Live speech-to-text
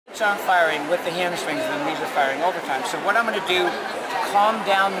glutes aren't firing with the hamstrings, then these are firing overtime. So what I'm going to do to calm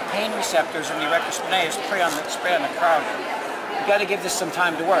down the pain receptors in the erector spinae is spray on the CryoDerm. You got to give this some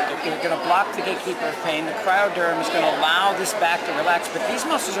time to work. If you're going to block the gatekeeper of pain, the CryoDerm is going to allow this back to relax. But these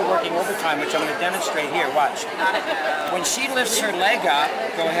muscles are working overtime, which I'm going to demonstrate here. Watch. When she lifts her leg up,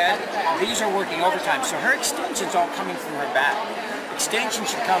 go ahead, these are working overtime. So her extension's all coming from her back. Extension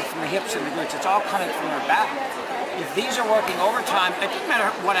should come from the hips and the glutes. It's all coming from her back. If these are working overtime, it doesn't matter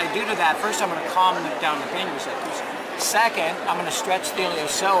what I do to that. First, I'm going to calm down the pain receptors. Second, I'm going to stretch the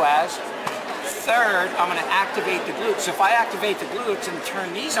iliopsoas. Third, I'm going to activate the glutes. So if I activate the glutes and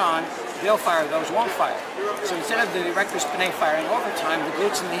turn these on, they'll fire, those won't fire. So instead of the erector spinae firing overtime, the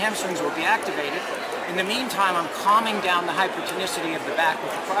glutes and the hamstrings will be activated. In the meantime, I'm calming down the hypertonicity of the back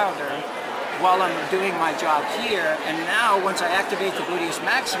with the CryoDerm while I'm doing my job here. And now, once I activate the gluteus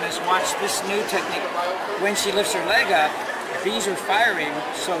maximus, watch this new technique. When she lifts her leg up, these are firing,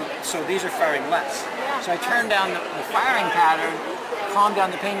 so these are firing less. So I turn down the firing pattern, calm down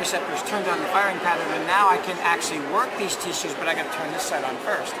the pain receptors, turn down the firing pattern, and now I can actually work these tissues, but I got to turn this side on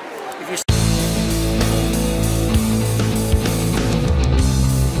first.